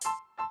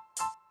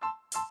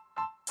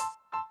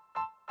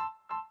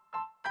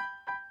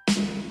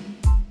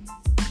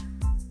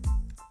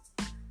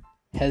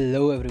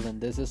Hello everyone,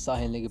 this is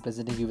Sahil Negi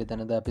presenting you with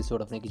another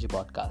episode of Negiji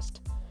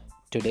Podcast.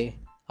 Today,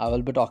 I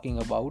will be talking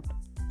about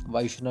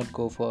why you should not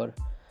go for,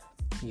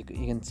 you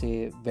can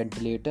say,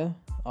 ventilator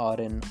or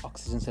an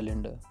oxygen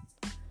cylinder.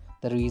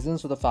 The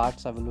reasons or the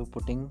facts I will be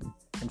putting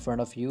in front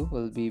of you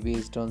will be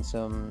based on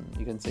some,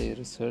 you can say,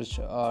 research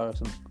or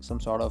some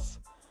sort of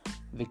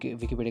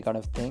Wikipedia kind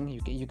of thing.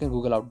 You can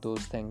Google out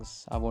those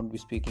things. I won't be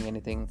speaking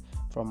anything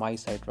from my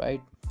side, right?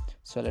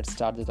 So let's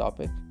start the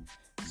topic.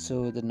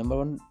 So the number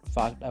one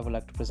fact I would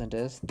like to present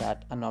is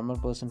that a normal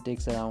person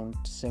takes around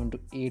 7 to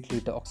 8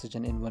 liter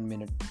oxygen in 1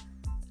 minute,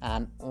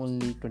 and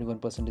only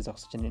 21% is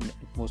oxygen in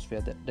atmosphere.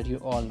 That you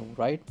all know,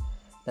 right?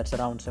 That's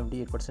around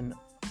 78%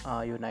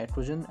 your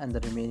nitrogen, and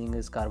the remaining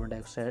is carbon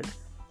dioxide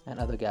and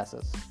other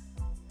gases.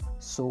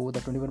 So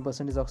the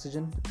 21% is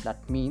oxygen.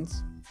 That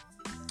means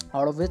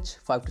out of which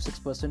 5 to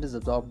 6% is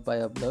absorbed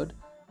by our blood,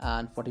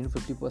 and 14 to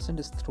 50%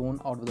 is thrown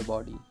out of the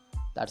body.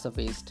 That's a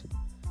waste.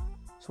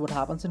 So what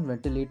happens in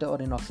ventilator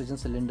or in oxygen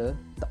cylinder,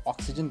 the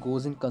oxygen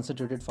goes in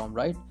concentrated form,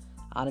 right?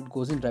 And it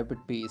goes in rapid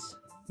pace,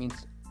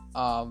 means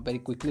very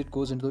quickly it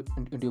goes into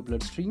your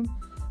bloodstream.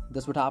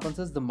 Thus what happens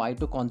is the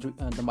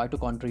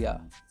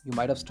mitochondria, you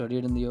might have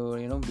studied in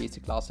your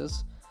basic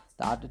classes,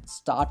 that it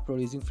start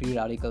producing free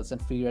radicals, and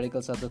free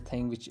radicals are the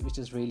thing which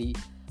is really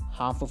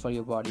harmful for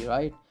your body,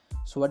 right?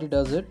 So what it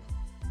does,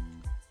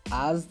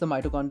 as the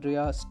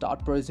mitochondria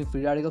start producing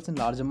free radicals in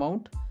large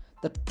amount,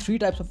 the three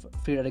types of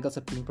free radicals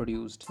are being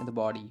produced in the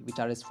body, which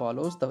are as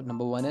follows. The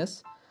number one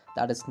is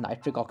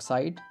nitric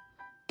oxide,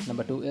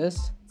 number two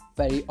is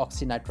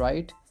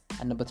peroxynitrite,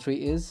 and number three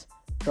is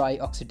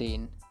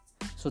trioxetane.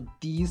 So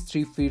these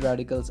three free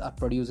radicals are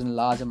produced in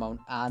large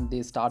amount, and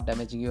they start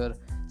damaging your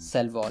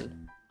cell wall.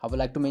 I would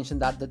like to mention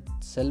that the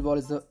cell wall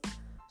is the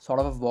sort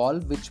of a wall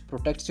which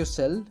protects your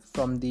cell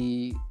from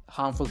the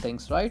harmful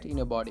things, right, in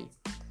your body.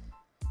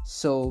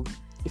 So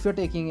if you're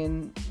taking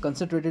in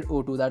concentrated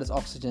O2, that is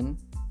oxygen,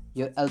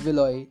 your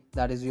alveoli,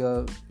 that is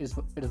it is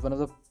one of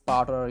the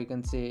part, or you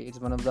can say it's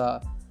one of the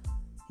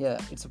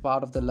it's a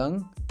part of the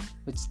lung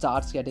which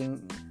starts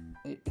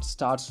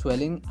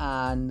swelling,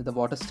 and the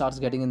water starts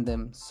getting in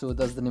them, so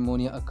thus the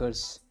pneumonia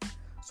occurs.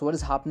 So what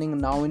is happening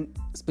now, in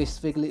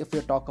specifically if you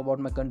talk about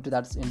my country,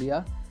 that's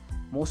India,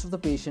 most of the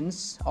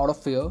patients, out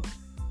of fear,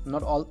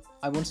 not all,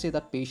 I won't say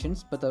that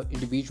patients, but the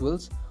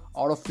individuals,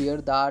 out of fear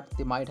that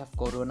they might have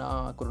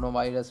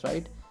coronavirus,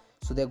 right?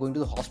 So they're going to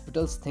the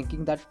hospitals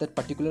thinking that that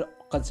particular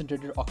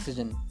concentrated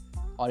oxygen,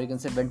 or you can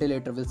say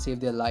ventilator, will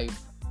save their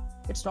life.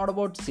 It's not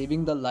about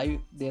saving their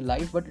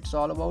life, but it's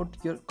all about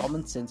your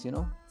common sense.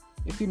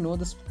 If you know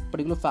this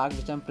particular fact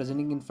which I'm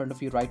presenting in front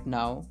of you right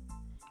now,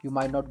 you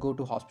might not go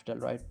to hospital,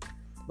 right?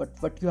 But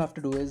what you have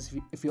to do is,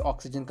 if your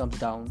oxygen comes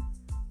down,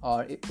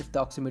 or if the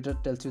oximeter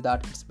tells you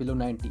that it's below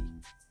 90,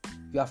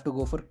 you have to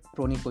go for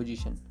proning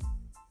position.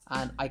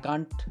 And I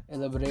can't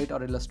elaborate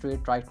or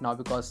illustrate right now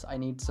because I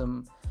need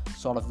some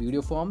sort of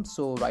video form.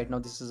 So right now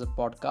this is a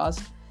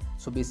podcast.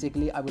 So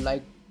basically I would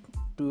like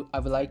to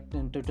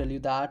tell you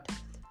that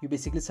you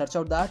basically search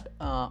out that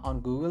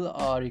on Google,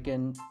 or you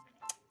can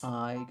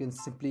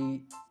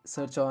simply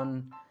search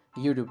on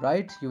YouTube,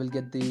 right? You will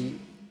get the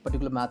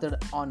particular method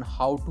on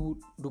how to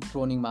do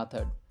proning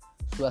method,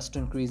 so as to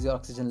increase your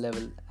oxygen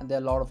level. And there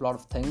are a lot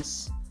of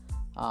things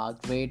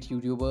great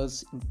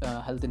YouTubers,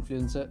 health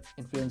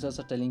influencers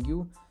are telling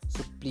you.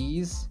 So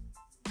please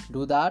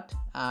do that,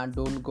 and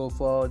don't go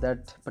for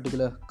that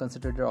particular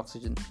concentrated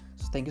oxygen.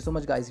 So thank you so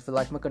much, guys. If you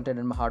like my content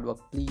and my hard work,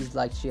 please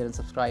like, share and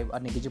subscribe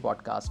our Negiji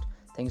Podcast.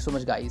 Thank you so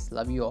much, guys.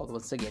 Love you all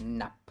once again.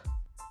 Nap.